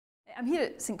I'm here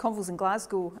at St Conville's in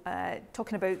Glasgow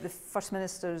talking about the First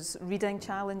Minister's Reading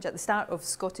Challenge at the start of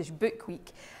Scottish Book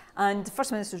Week. And the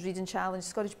First Minister's Reading Challenge,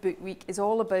 Scottish Book Week, is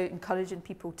all about encouraging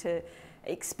people to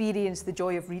experience the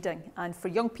joy of reading. And for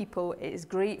young people, it is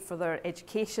great for their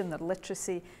education, their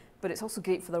literacy, but it's also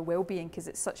great for their well-being because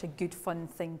it's such a good, fun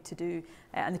thing to do.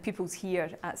 And the pupils here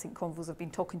at St Conville's have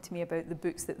been talking to me about the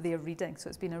books that they're reading, so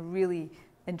it's been a really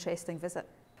interesting visit.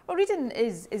 Well, reading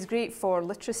is great for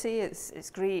literacy, it's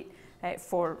great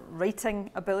for writing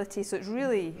ability, so it's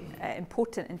really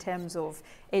important in terms of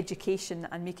education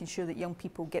and making sure that young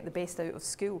people get the best out of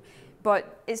school.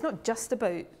 But it's not just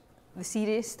about the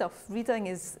serious stuff. Reading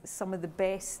is some of the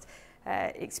best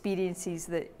experiences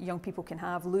that young people can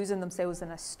have, losing themselves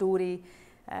in a story.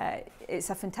 It's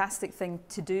a fantastic thing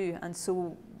to do, and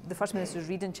so the First Minister's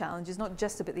Reading Challenge is not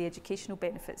just about the educational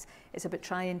benefits, it's about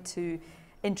trying to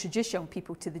introduce young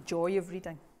people to the joy of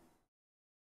reading.